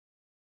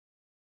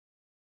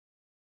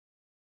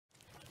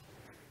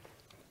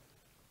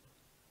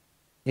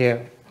Yeah.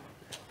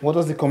 What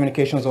does the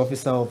communications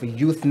officer of a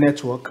youth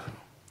network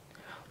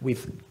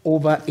with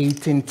over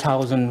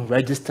 18,000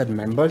 registered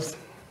members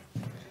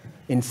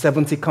in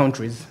 70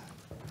 countries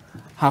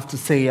have to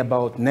say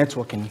about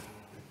networking,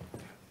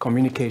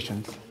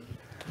 communications?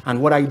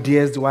 And what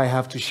ideas do I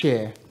have to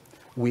share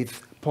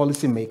with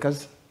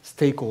policymakers,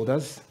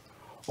 stakeholders,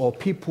 or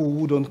people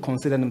who don't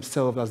consider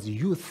themselves as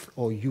youth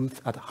or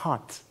youth at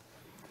heart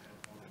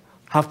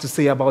have to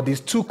say about these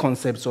two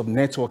concepts of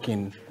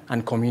networking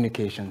and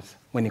communications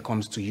when it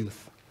comes to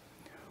youth?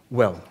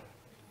 Well,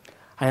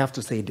 I have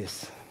to say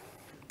this.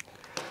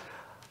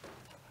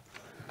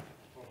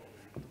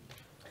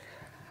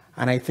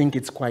 And I think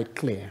it's quite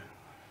clear,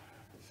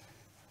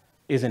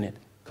 isn't it?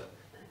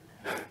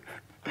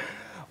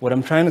 What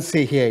I'm trying to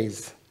say here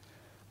is,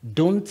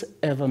 don't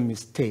ever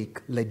mistake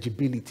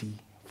legibility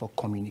for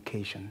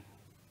communication.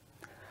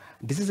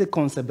 This is a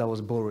concept that was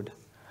borrowed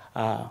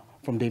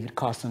from David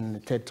Carson in a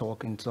TED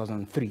Talk in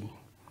 2003.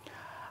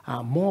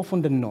 More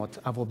often than not,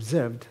 I've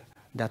observed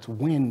that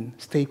when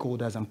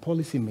stakeholders and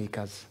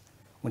policymakers,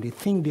 when they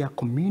think they are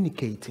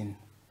communicating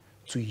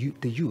to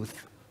the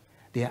youth,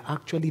 they are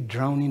actually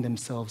drowning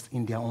themselves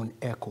in their own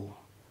echo.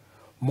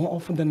 More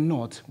often than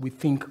not, we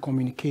think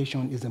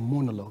communication is a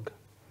monologue,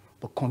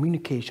 but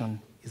communication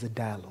is a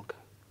dialogue.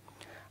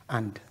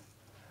 And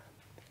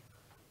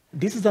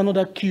this is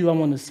another cue I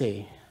want to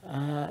say.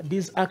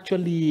 This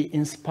actually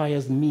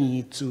inspires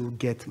me to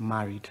get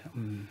married.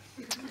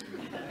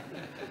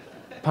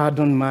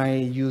 Pardon my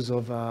use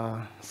of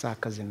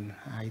sarcasm.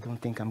 I don't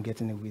think I'm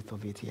getting the width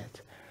of it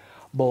yet.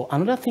 But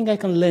another thing I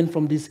can learn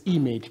from this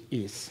image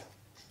is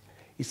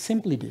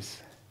simply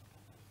this,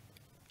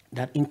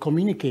 that in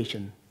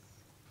communication,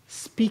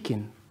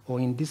 speaking, or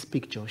in this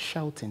picture,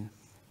 shouting,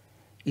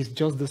 is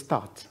just the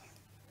start.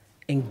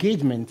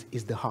 Engagement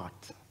is the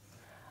heart,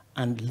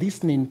 and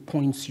listening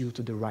points you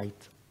to the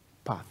right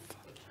path.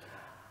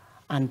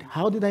 And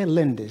how did I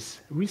learn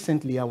this?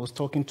 Recently, I was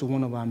talking to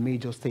one of our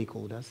major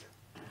stakeholders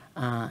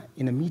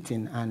in a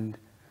meeting, and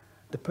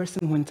the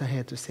person went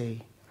ahead to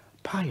say,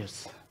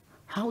 Pius,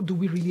 how do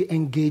we really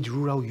engage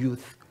rural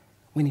youth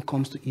when it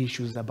comes to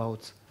issues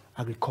about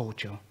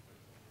agriculture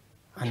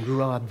and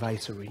rural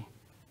advisory?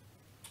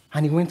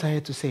 And he went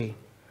ahead to say,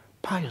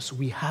 Pius,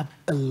 we have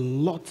a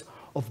lot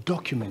of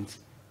documents.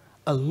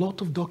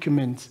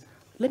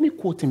 Let me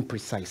quote him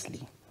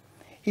precisely.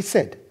 He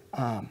said,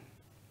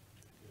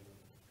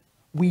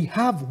 we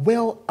have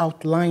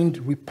well-outlined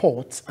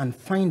reports and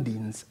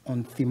findings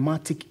on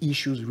thematic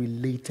issues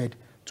related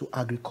to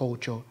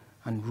agriculture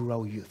and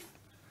rural youth.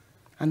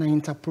 And I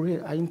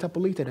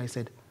interpolated, I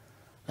said,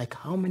 like,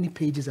 how many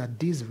pages are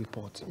these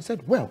reports? He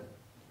said, well,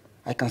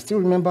 I can still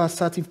remember an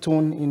assertive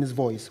tone in his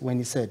voice when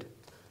he said,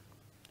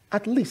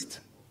 at least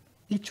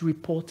each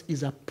report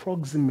is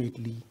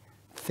approximately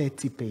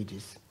 30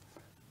 pages.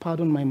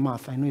 Pardon my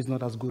math, I know it's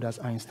not as good as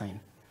Einstein.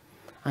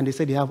 And they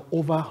said they have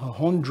over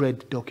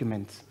 100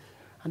 documents.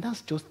 And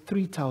that's just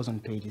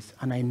 3,000 pages.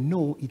 And I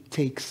know it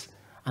takes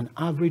an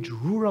average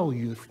rural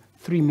youth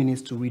 3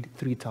 minutes to read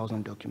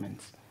 3,000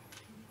 documents.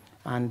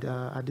 And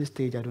at this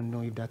stage, I don't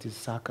know if that is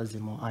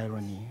sarcasm or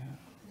irony.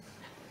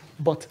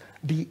 But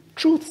the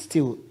truth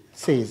still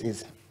says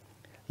is,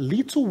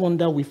 little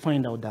wonder we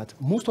find out that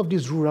most of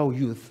these rural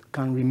youth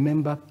can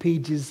remember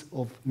pages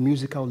of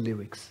musical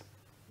lyrics.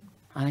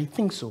 And I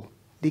think so.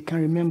 They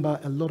can remember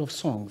a lot of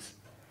songs.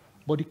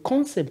 But the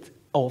concept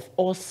of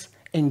us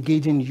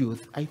engaging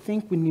youth, I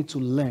think we need to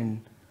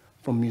learn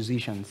from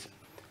musicians.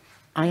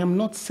 I am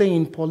not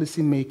saying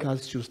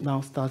policymakers should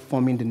now start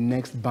forming the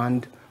next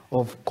band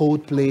of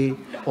Coldplay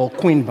or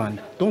Queen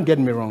band. Don't get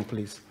me wrong,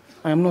 please.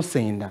 I am not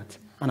saying that,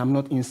 and I'm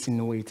not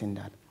insinuating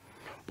that.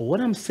 But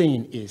what I'm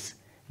saying is,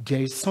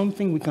 there is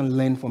something we can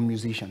learn from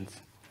musicians.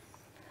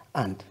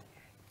 And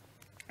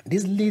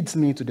this leads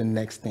me to the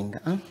next thing.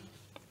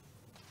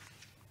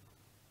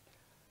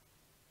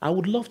 I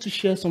would love to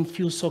share some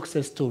few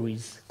success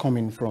stories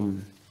coming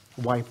from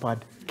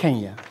YPARD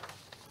Kenya.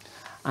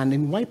 And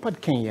in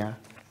YPARD Kenya,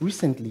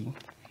 recently,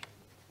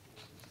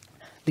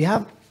 they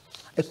have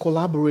a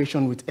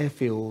collaboration with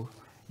FAO,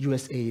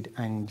 USAID,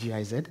 and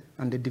GIZ,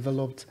 and they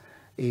developed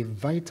a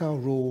vital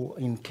role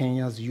in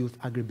Kenya's youth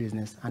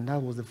agribusiness. And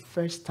that was the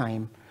first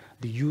time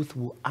the youth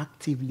will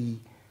actively,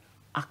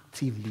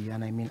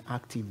 and I mean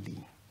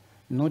actively,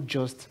 not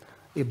just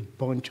a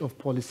bunch of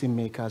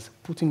policymakers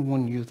putting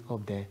one youth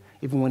up there.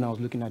 Even when I was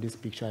looking at this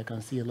picture, I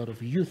can see a lot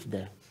of youth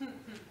there.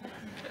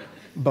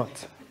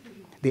 But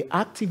they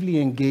actively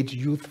engage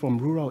youth from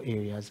rural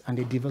areas, and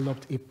they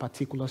developed a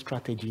particular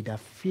strategy that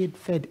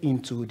fed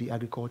into the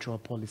agricultural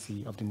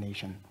policy of the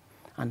nation.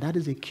 And that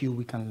is a cue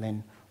we can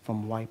learn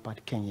from YPARD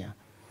Kenya.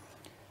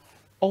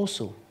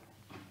 Also,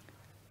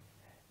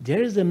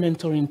 there is a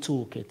mentoring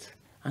toolkit,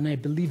 and I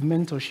believe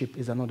mentorship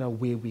is another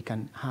way we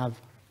can have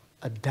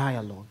a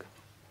dialogue,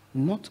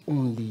 not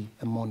only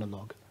a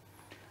monologue.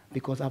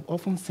 Because I've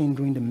often seen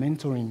during the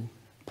mentoring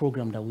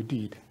program that we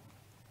did,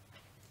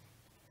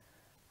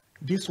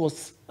 this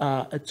was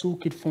a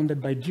toolkit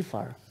funded by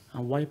GIFAR,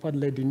 and YPARD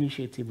led the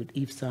initiative with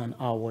IFSA and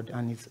AWARD,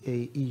 and it's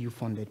a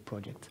EU-funded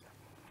project.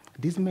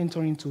 This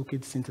mentoring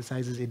toolkit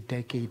synthesizes a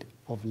decade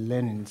of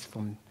learnings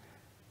from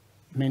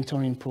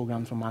mentoring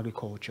programs from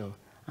agriculture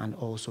and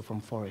also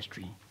from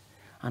forestry.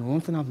 And one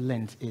thing I've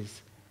learned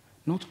is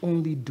not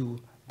only do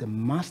the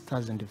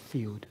masters in the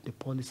field, the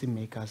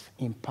policymakers,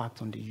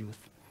 impact on the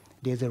youth,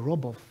 there's a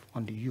rub-off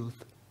on the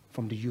youth,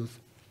 from the youth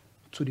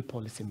to the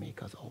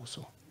policymakers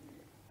also.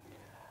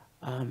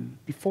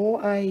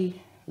 Before I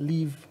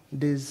leave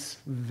this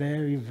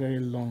very, very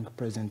long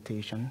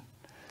presentation,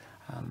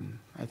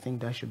 I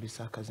think that should be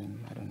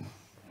sarcasm, I don't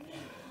know.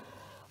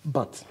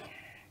 But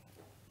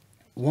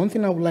one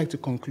thing I would like to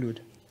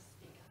conclude,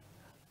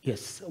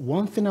 yes,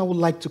 one thing I would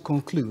like to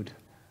conclude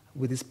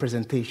with this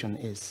presentation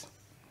is,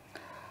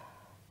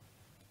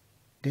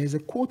 there's a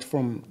quote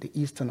from the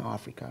Eastern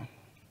Africa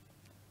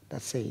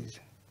that says,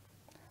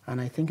 and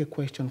I think a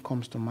question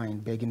comes to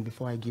mind begging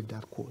before I give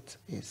that quote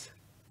is,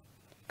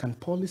 can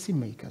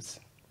policymakers,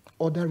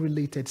 other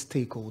related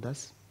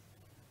stakeholders,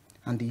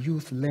 and the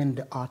youth learn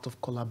the art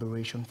of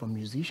collaboration from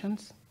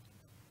musicians?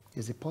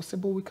 Is it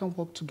possible we can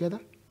work together?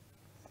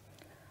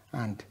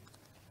 And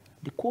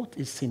the quote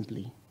is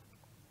simply,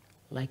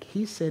 like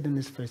he said in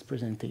his first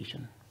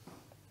presentation,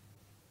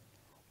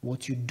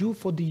 what you do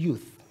for the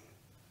youth,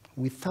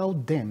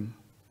 without them,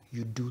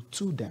 you do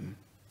to them.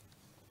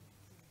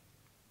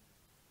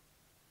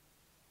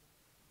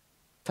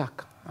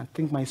 Tack. I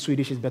think my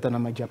Swedish is better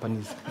than my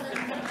Japanese.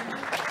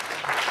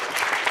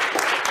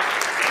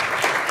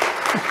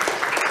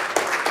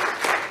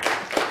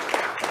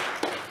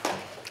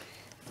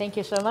 Thank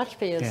you so much,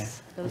 Pius.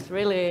 Yeah. It was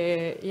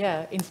really,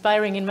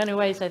 inspiring in many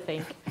ways, I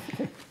think.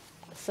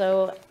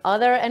 So, are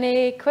there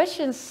any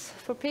questions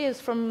for Pius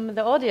from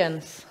the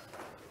audience?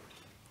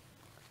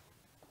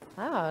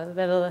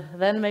 Well,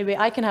 then maybe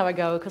I can have a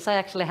go, because I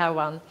actually have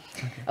one.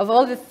 Okay. Of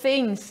all the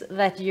things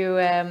that you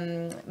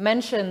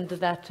mentioned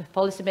that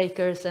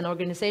policymakers and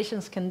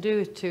organizations can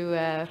do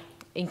to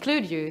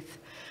include youth,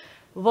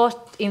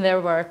 what in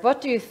their work,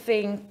 what do you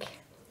think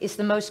is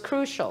the most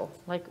crucial?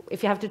 Like,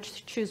 if you have to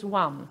choose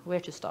one, where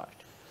to start?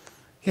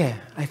 Yeah,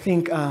 I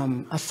think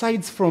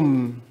aside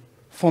from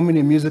forming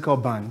a musical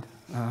band,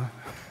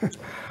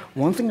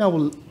 one thing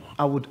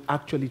I would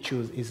actually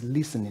choose is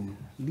listening.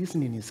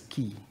 Listening is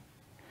key.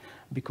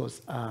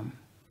 Because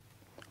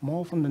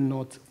more often than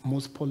not,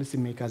 most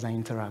policymakers I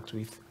interact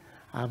with,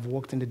 I've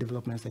worked in the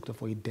development sector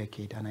for a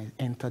decade, and I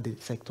entered the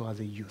sector as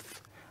a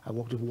youth. I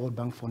worked with World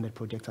Bank funded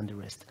projects and the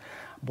rest.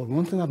 But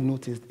one thing I've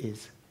noticed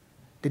is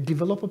they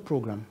develop a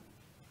program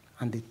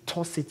and they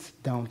toss it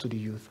down to the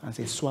youth and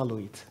say, swallow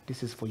it,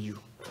 this is for you.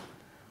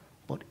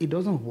 But it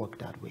doesn't work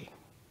that way.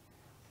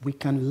 We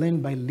can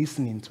learn by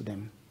listening to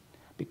them.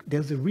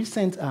 There's a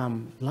recent,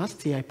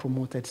 last year I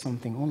promoted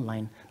something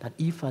online that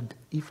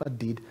YPARD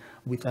did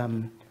with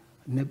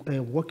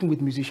working with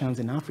musicians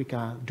in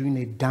Africa, doing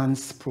a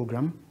dance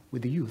program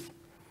with the youth.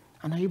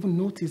 And I even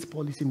noticed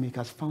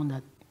policymakers found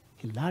that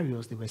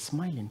hilarious, they were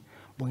smiling.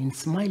 But in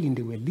smiling,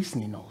 they were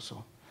listening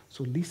also.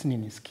 So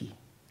listening is key.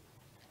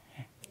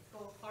 It's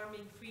called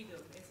Farming Freedom.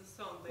 It's a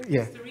song by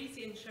Mr.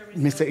 Easy and Sherry.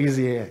 Mr.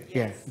 Easy,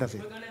 yeah, that's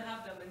it. We're going to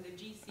have them in the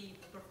GC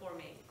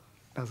performing.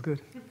 That's good.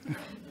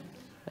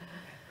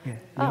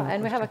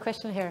 And we have a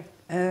question here.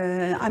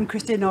 I'm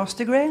Christina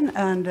Ostergren,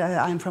 and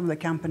I'm from the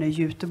company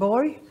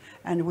Göteborg,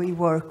 and we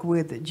work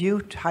with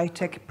jute,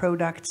 high-tech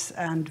products,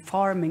 and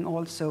farming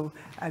also,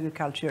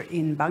 agriculture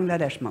in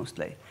Bangladesh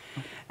mostly.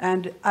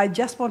 And I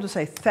just want to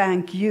say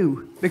thank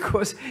you,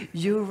 because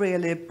you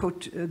really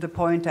put the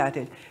point at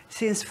it.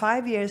 Since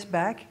 5 years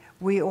back,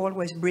 we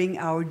always bring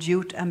our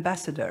jute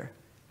ambassador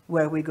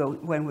when we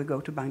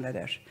go to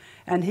Bangladesh.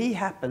 And he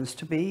happens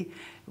to be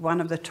one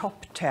of the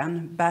top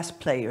 10 bass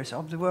players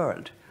of the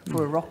world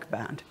for a rock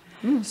band.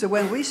 So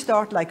when we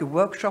start like a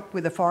workshop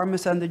with the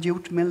farmers and the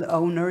jute mill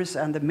owners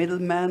and the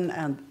middlemen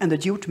and the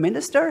jute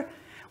minister,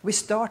 we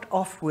start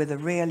off with a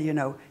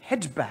real,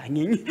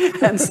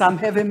 headbanging and some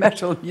heavy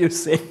metal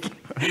music.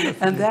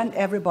 And then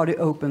everybody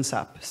opens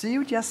up. So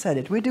you just said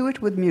it. We do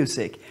it with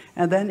music.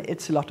 And then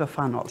it's a lot of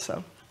fun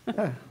also.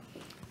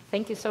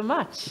 Thank you so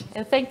much.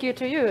 And thank you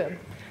to you,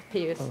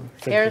 Pius.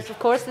 Here's, of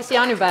course, the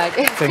SIANI bag.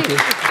 Thank you.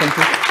 Thank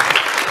you.